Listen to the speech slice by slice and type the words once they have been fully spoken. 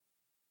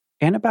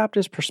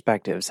Anabaptist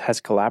Perspectives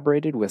has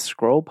collaborated with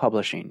Scroll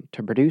Publishing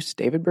to produce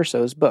David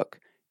Berceau's book,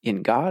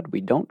 In God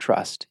We Don't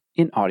Trust,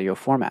 in audio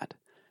format.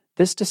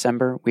 This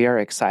December, we are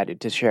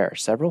excited to share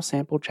several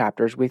sample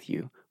chapters with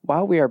you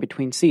while we are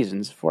between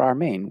seasons for our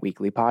main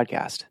weekly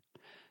podcast.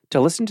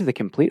 To listen to the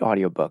complete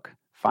audiobook,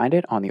 find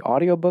it on the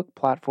audiobook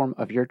platform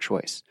of your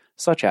choice,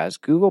 such as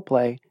Google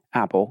Play,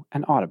 Apple,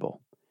 and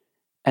Audible.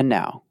 And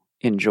now,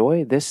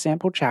 enjoy this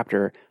sample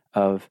chapter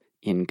of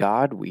In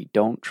God We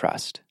Don't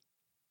Trust.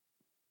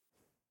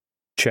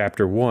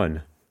 Chapter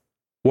 1.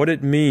 What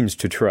it means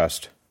to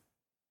trust.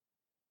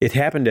 It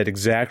happened at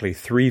exactly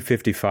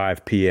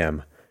 3:55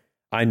 p.m.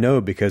 I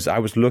know because I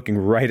was looking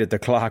right at the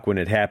clock when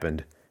it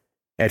happened.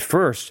 At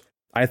first,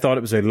 I thought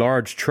it was a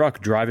large truck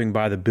driving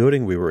by the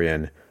building we were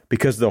in,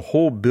 because the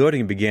whole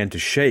building began to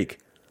shake.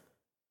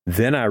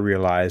 Then I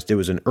realized it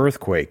was an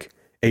earthquake,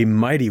 a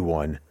mighty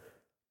one.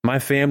 My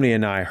family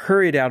and I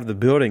hurried out of the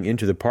building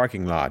into the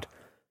parking lot.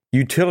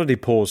 Utility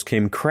poles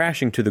came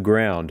crashing to the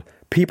ground.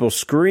 People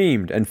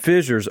screamed, and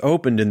fissures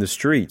opened in the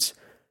streets.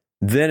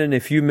 Then in a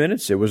few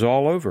minutes, it was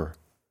all over.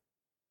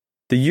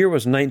 The year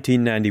was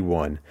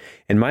 1991,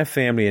 and my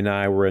family and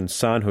I were in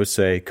San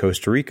Jose,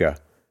 Costa Rica.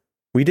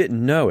 We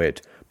didn't know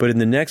it, but in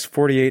the next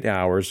 48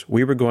 hours,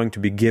 we were going to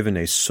be given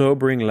a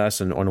sobering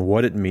lesson on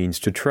what it means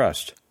to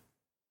trust.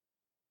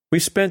 We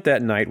spent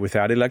that night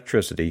without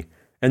electricity,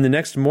 and the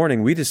next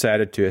morning we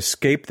decided to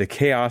escape the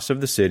chaos of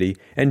the city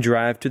and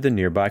drive to the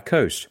nearby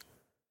coast.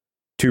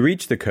 To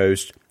reach the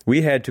coast,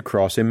 we had to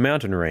cross a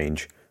mountain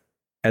range.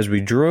 As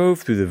we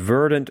drove through the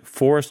verdant,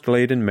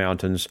 forest-laden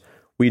mountains,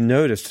 we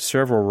noticed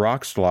several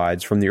rock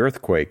slides from the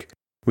earthquake,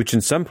 which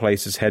in some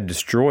places had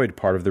destroyed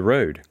part of the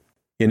road.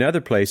 In other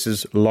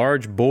places,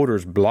 large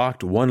boulders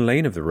blocked one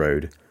lane of the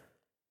road.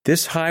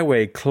 This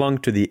highway clung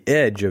to the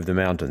edge of the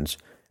mountains,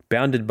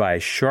 bounded by a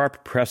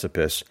sharp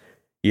precipice,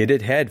 yet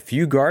it had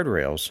few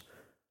guardrails.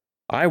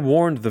 I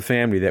warned the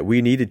family that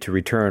we needed to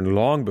return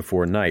long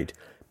before night,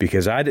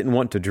 because I didn't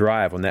want to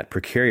drive on that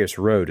precarious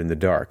road in the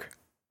dark.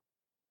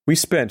 We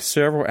spent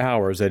several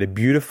hours at a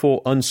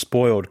beautiful,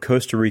 unspoiled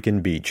Costa Rican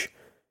beach.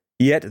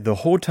 Yet the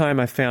whole time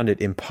I found it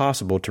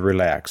impossible to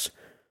relax,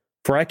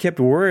 for I kept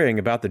worrying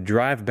about the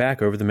drive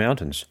back over the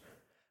mountains.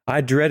 I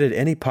dreaded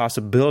any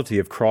possibility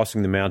of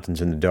crossing the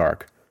mountains in the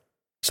dark.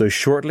 So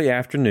shortly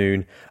after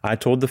noon, I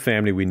told the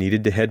family we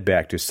needed to head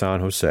back to San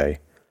Jose.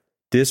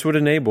 This would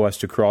enable us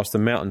to cross the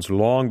mountains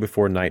long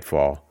before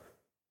nightfall,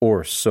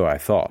 or so I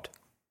thought.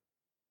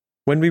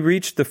 When we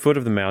reached the foot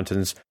of the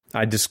mountains,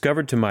 I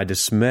discovered to my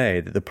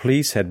dismay that the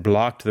police had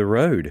blocked the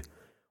road.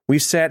 We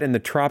sat in the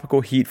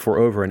tropical heat for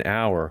over an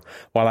hour,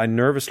 while I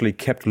nervously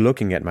kept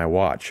looking at my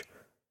watch.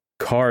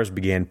 Cars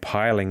began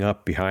piling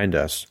up behind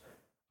us.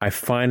 I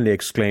finally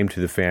exclaimed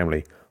to the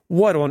family,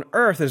 "What on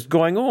earth is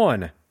going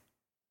on?"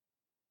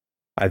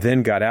 I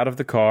then got out of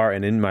the car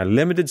and in my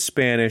limited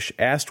Spanish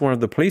asked one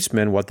of the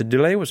policemen what the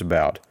delay was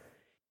about.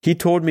 He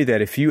told me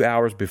that a few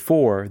hours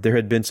before there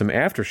had been some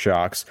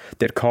aftershocks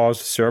that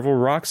caused several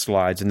rock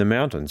slides in the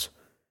mountains.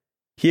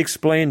 He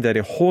explained that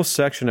a whole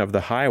section of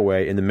the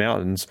highway in the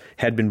mountains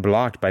had been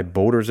blocked by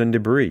boulders and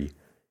debris.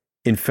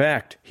 In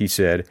fact, he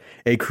said,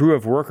 a crew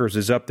of workers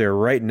is up there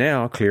right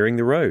now clearing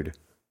the road.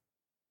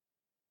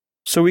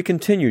 So we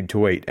continued to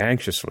wait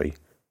anxiously.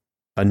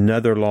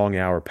 Another long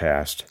hour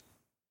passed.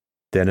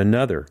 Then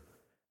another.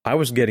 I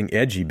was getting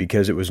edgy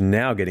because it was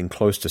now getting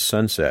close to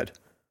sunset.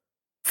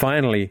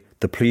 Finally,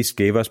 the police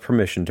gave us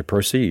permission to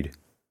proceed.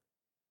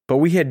 But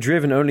we had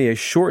driven only a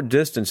short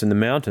distance in the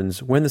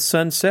mountains when the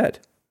sun set.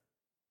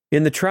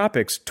 In the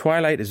tropics,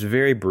 twilight is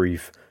very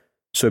brief,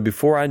 so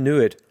before I knew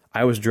it,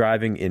 I was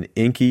driving in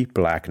inky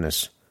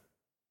blackness.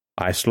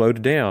 I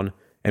slowed down,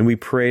 and we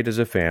prayed as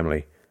a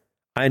family.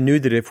 I knew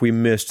that if we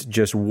missed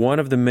just one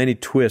of the many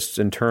twists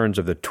and turns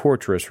of the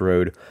tortuous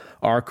road,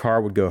 our car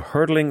would go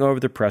hurtling over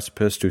the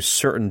precipice to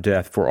certain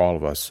death for all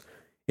of us,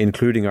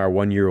 including our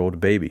 1-year-old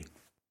baby.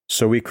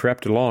 So we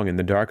crept along in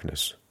the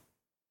darkness.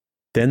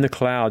 Then the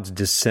clouds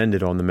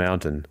descended on the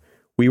mountain.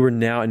 We were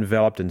now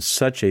enveloped in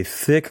such a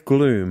thick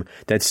gloom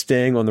that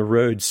staying on the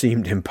road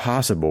seemed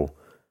impossible.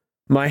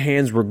 My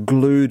hands were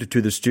glued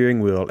to the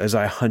steering wheel as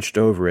I hunched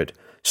over it,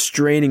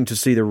 straining to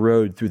see the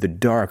road through the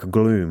dark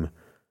gloom.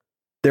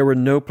 There were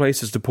no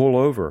places to pull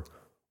over,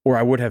 or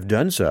I would have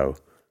done so.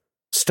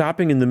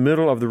 Stopping in the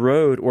middle of the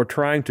road or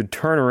trying to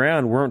turn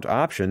around weren't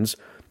options,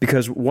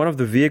 because one of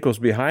the vehicles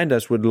behind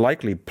us would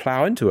likely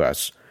plow into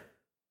us.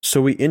 So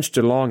we inched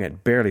along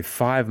at barely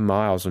 5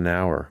 miles an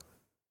hour.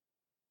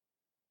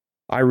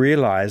 I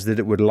realized that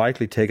it would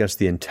likely take us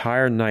the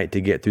entire night to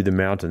get through the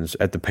mountains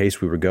at the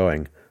pace we were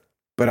going,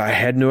 but I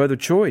had no other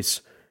choice.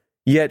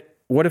 Yet,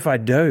 what if I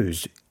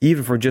dozed,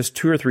 even for just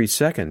 2 or 3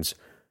 seconds?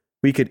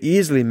 We could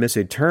easily miss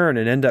a turn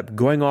and end up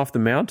going off the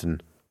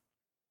mountain.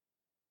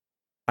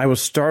 I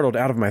was startled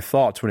out of my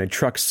thoughts when a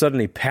truck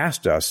suddenly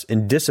passed us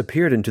and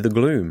disappeared into the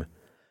gloom.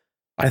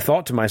 I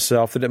thought to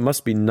myself that it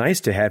must be nice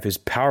to have his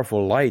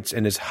powerful lights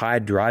and his high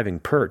driving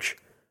perch.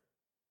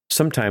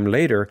 Sometime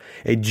later,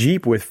 a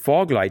Jeep with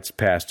fog lights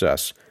passed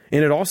us,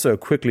 and it also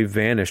quickly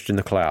vanished in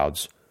the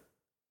clouds.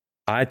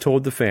 I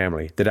told the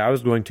family that I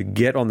was going to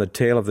get on the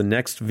tail of the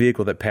next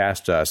vehicle that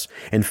passed us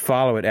and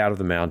follow it out of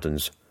the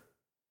mountains.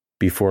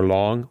 Before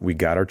long, we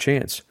got our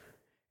chance.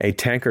 A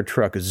tanker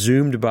truck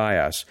zoomed by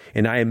us,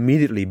 and I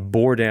immediately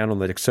bore down on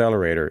the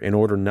accelerator in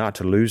order not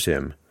to lose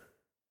him.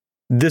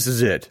 "This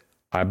is it,"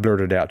 I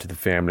blurted out to the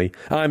family.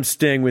 "I'm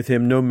staying with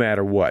him no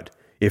matter what.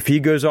 If he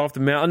goes off the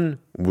mountain,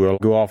 we'll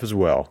go off as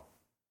well."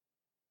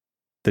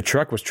 The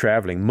truck was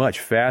traveling much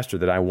faster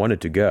than I wanted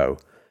to go.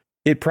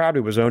 It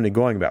probably was only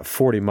going about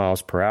 40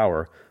 miles per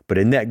hour, but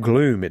in that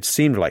gloom it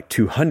seemed like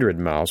 200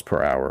 miles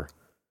per hour.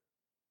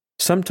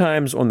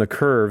 Sometimes on the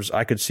curves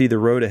I could see the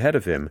road ahead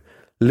of him,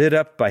 lit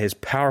up by his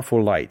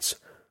powerful lights,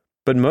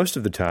 but most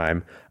of the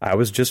time I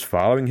was just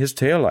following his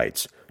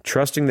taillights,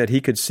 trusting that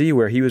he could see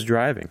where he was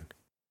driving.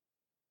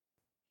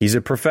 "He's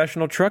a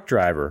professional truck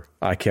driver,"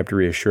 I kept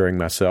reassuring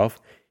myself.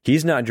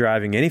 "He's not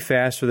driving any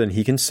faster than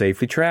he can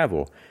safely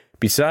travel.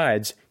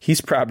 Besides, he's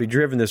probably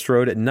driven this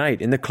road at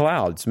night in the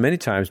clouds many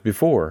times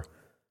before.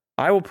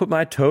 I will put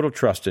my total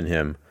trust in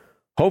him.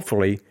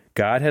 Hopefully,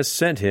 God has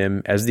sent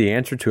him as the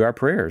answer to our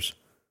prayers."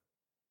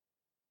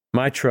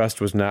 My trust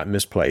was not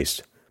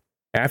misplaced.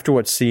 After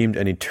what seemed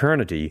an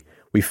eternity,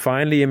 we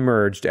finally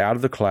emerged out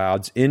of the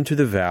clouds into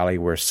the valley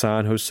where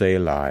San Jose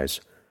lies.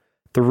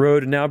 The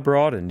road now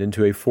broadened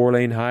into a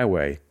 4-lane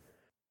highway.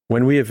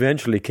 When we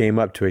eventually came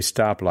up to a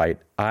stoplight,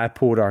 I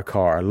pulled our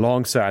car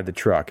alongside the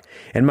truck,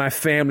 and my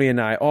family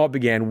and I all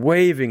began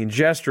waving and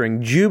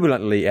gesturing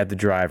jubilantly at the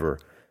driver.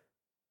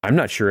 I'm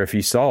not sure if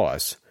he saw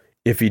us.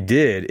 If he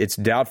did, it's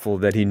doubtful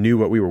that he knew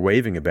what we were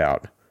waving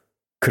about.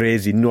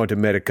 "Crazy North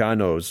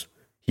Americanos,"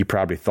 he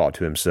probably thought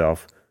to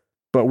himself.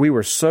 But we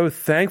were so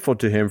thankful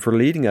to him for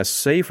leading us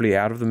safely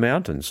out of the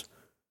mountains.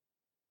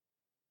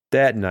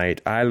 That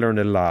night, I learned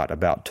a lot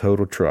about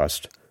total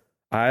trust.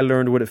 I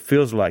learned what it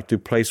feels like to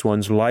place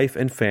one's life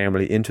and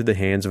family into the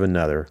hands of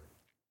another.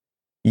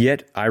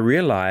 Yet, I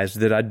realized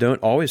that I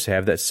don't always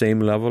have that same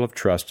level of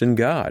trust in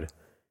God.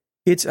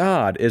 It's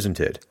odd, isn't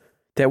it,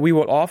 that we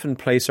will often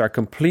place our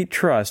complete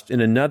trust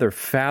in another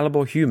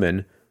fallible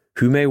human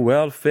who may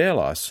well fail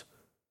us.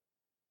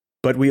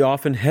 But we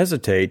often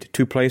hesitate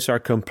to place our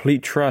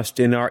complete trust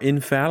in our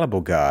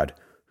infallible God,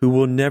 who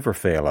will never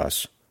fail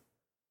us.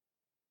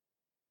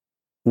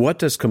 What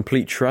does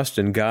complete trust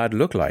in God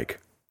look like?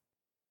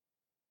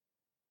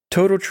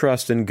 Total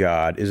trust in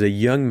God is a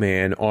young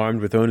man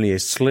armed with only a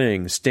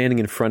sling standing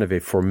in front of a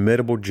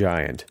formidable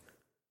giant.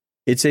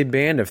 It's a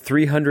band of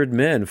 300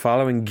 men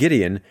following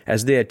Gideon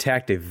as they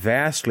attacked a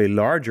vastly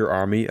larger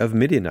army of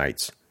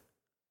Midianites.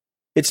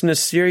 It's an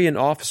Assyrian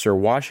officer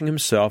washing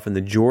himself in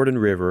the Jordan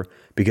River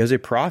because a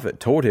prophet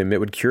told him it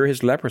would cure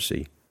his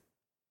leprosy.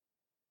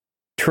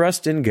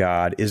 Trust in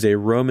God is a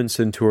Roman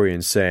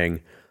centurion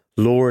saying,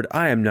 "Lord,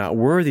 I am not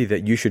worthy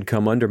that you should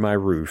come under my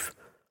roof,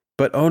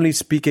 but only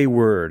speak a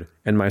word,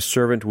 and my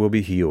servant will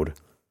be healed."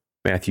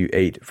 Matthew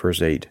 8,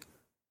 verse 8.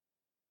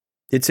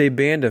 It's a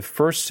band of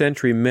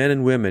first-century men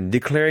and women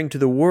declaring to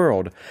the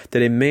world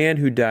that a man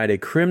who died a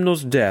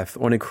criminal's death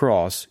on a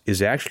cross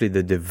is actually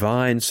the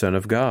divine Son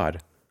of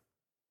God.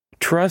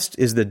 Trust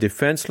is the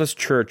defenseless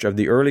church of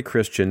the early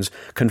Christians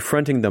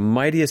confronting the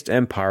mightiest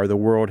empire the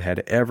world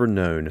had ever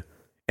known,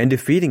 and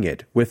defeating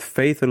it with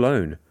faith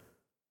alone.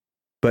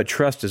 But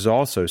trust is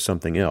also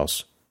something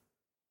else.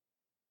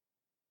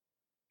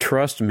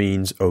 Trust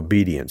means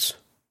obedience.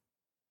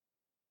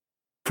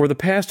 For the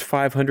past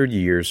 500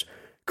 years,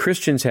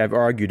 Christians have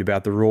argued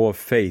about the role of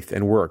faith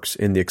and works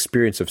in the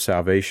experience of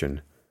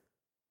salvation.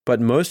 But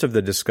most of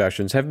the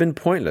discussions have been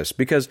pointless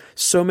because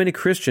so many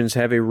Christians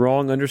have a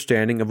wrong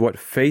understanding of what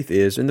faith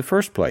is in the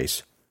first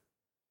place.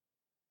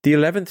 The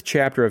 11th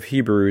chapter of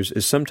Hebrews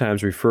is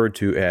sometimes referred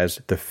to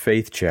as the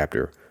faith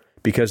chapter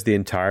because the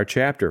entire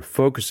chapter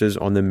focuses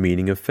on the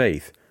meaning of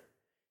faith.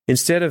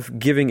 Instead of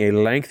giving a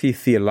lengthy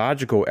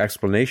theological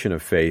explanation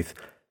of faith,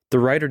 the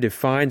writer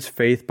defines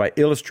faith by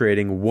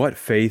illustrating what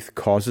faith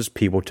causes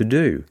people to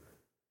do.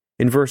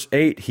 In verse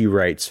 8 he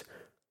writes,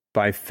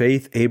 "By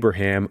faith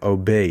Abraham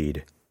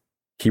obeyed."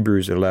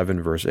 Hebrews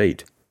 11, verse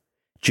 8.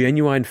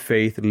 Genuine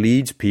faith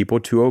leads people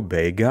to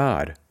obey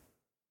God.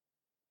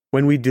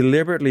 When we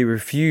deliberately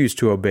refuse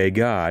to obey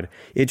God,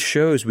 it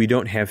shows we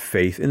don't have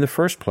faith in the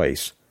first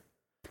place.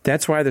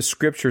 That's why the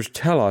Scriptures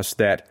tell us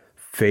that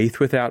faith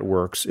without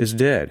works is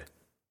dead.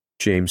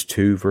 James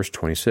 2, verse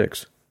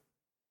 26.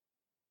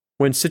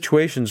 When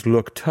situations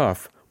look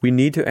tough, we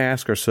need to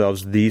ask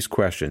ourselves these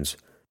questions.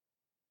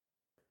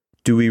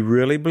 Do we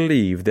really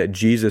believe that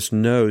Jesus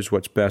knows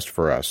what's best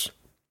for us?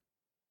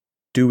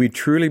 Do we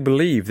truly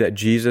believe that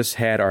Jesus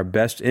had our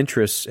best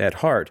interests at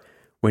heart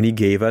when he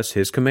gave us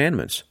his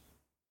commandments?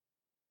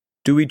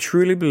 Do we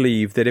truly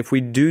believe that if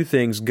we do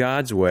things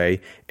God's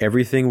way,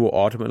 everything will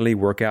ultimately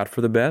work out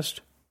for the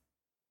best?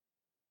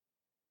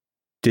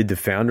 Did the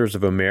founders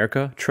of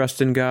America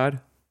trust in God?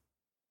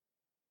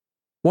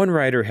 One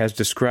writer has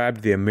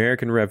described the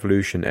American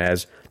Revolution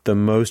as the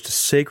most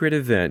sacred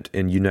event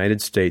in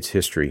United States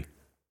history.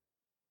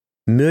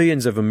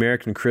 Millions of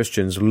American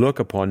Christians look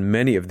upon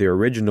many of the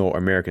original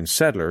American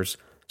settlers,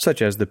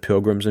 such as the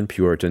Pilgrims and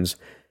Puritans,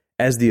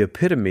 as the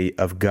epitome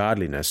of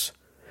godliness.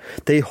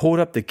 They hold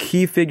up the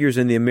key figures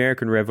in the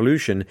American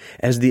Revolution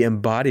as the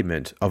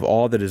embodiment of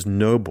all that is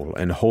noble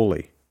and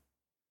holy.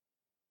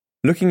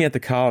 Looking at the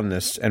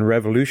colonists and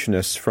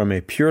revolutionists from a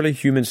purely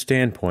human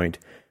standpoint,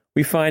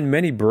 we find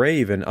many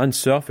brave and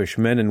unselfish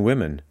men and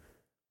women.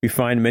 We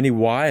find many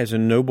wise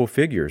and noble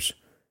figures.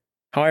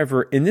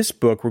 However, in this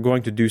book, we're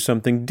going to do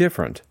something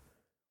different.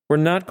 We're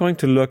not going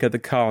to look at the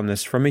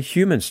colonists from a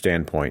human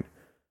standpoint.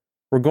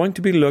 We're going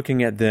to be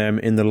looking at them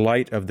in the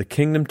light of the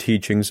kingdom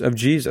teachings of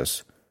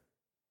Jesus.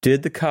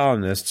 Did the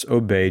colonists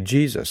obey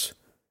Jesus?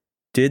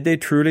 Did they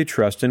truly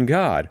trust in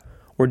God,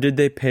 or did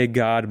they pay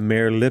God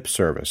mere lip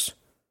service?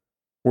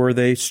 Were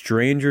they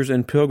strangers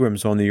and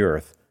pilgrims on the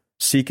earth,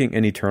 seeking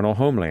an eternal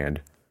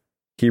homeland?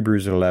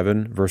 Hebrews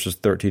 11, verses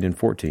 13 and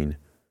 14.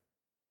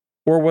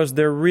 Or was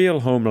their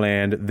real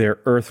homeland their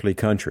earthly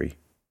country?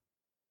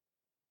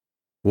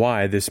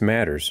 Why this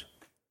matters?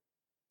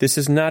 This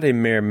is not a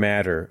mere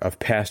matter of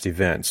past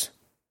events.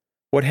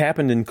 What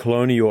happened in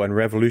colonial and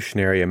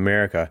revolutionary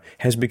America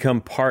has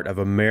become part of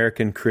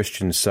American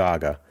Christian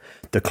saga,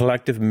 the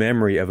collective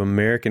memory of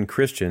American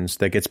Christians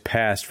that gets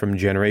passed from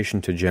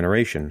generation to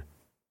generation.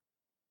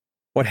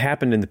 What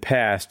happened in the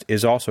past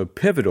is also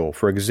pivotal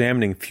for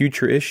examining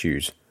future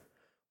issues.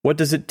 What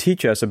does it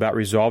teach us about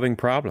resolving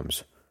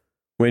problems?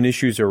 When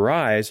issues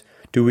arise,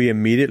 do we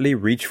immediately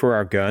reach for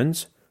our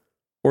guns?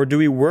 Or do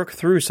we work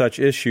through such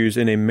issues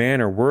in a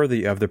manner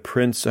worthy of the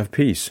Prince of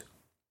Peace?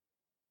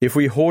 If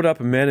we hold up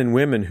men and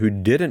women who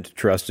didn't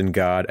trust in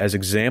God as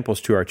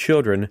examples to our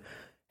children,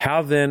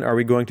 how then are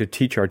we going to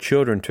teach our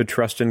children to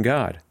trust in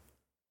God?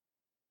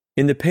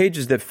 In the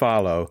pages that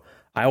follow,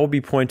 I will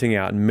be pointing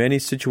out many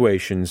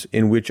situations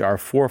in which our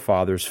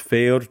forefathers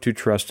failed to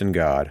trust in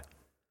God.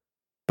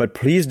 But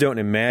please don't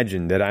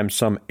imagine that I'm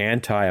some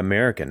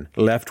anti-American,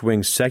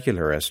 left-wing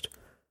secularist.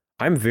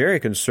 I'm very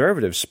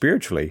conservative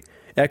spiritually,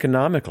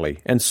 economically,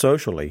 and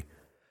socially.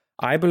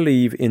 I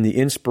believe in the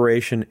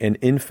inspiration and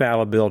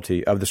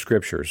infallibility of the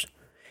Scriptures,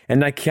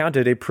 and I count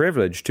it a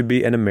privilege to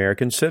be an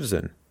American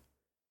citizen.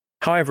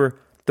 However,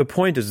 the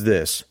point is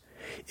this: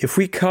 if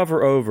we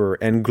cover over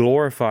and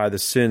glorify the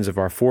sins of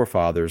our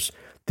forefathers,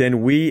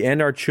 then we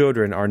and our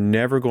children are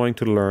never going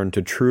to learn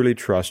to truly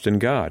trust in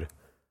God.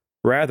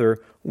 Rather,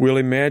 we'll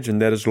imagine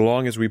that as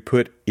long as we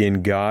put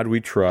 "In God We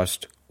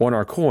Trust" on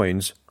our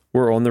coins,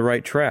 we're on the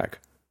right track.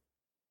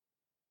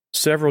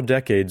 Several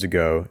decades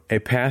ago, a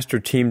pastor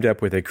teamed up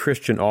with a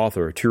Christian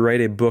author to write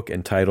a book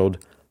entitled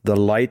The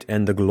Light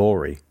and the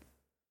Glory.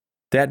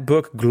 That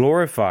book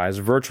glorifies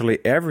virtually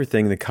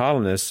everything the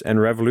colonists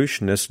and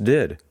revolutionists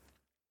did.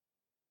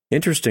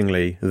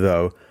 Interestingly,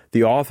 though,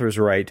 the authors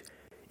write,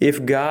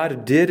 if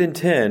God did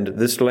intend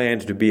this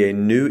land to be a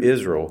new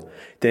Israel,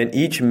 then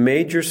each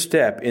major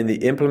step in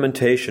the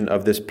implementation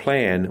of this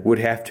plan would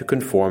have to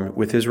conform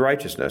with His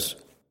righteousness.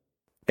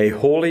 A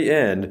holy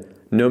end,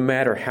 no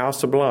matter how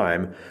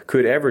sublime,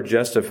 could ever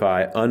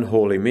justify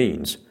unholy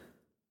means.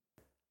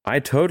 I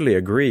totally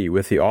agree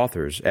with the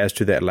authors as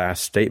to that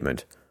last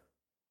statement.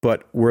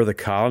 But were the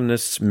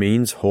colonists'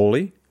 means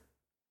holy?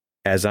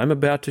 As I'm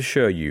about to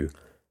show you,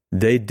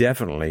 they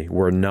definitely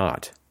were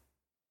not.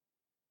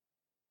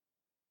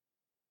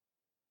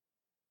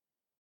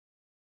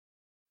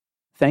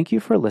 Thank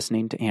you for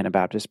listening to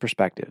Anabaptist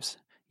Perspectives.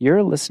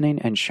 Your listening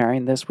and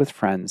sharing this with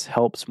friends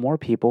helps more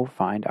people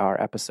find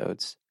our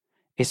episodes.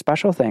 A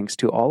special thanks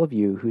to all of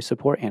you who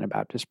support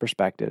Anabaptist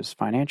Perspectives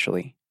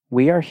financially.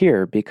 We are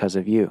here because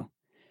of you.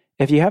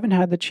 If you haven't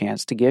had the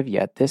chance to give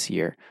yet this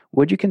year,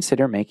 would you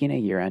consider making a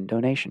year-end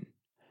donation?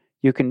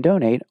 You can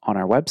donate on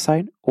our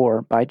website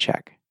or by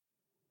check.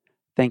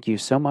 Thank you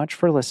so much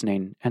for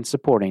listening and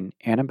supporting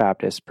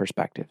Anabaptist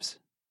Perspectives.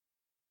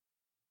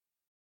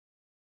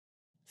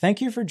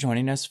 Thank you for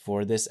joining us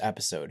for this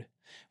episode.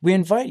 We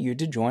invite you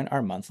to join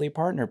our monthly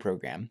partner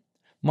program.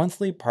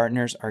 Monthly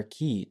partners are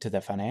key to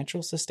the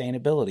financial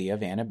sustainability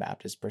of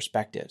Anabaptist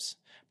Perspectives.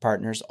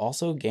 Partners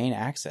also gain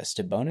access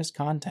to bonus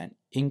content,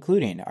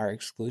 including our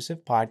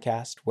exclusive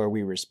podcast where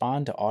we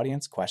respond to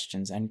audience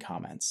questions and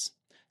comments.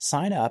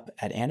 Sign up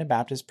at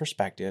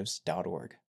anabaptistperspectives.org.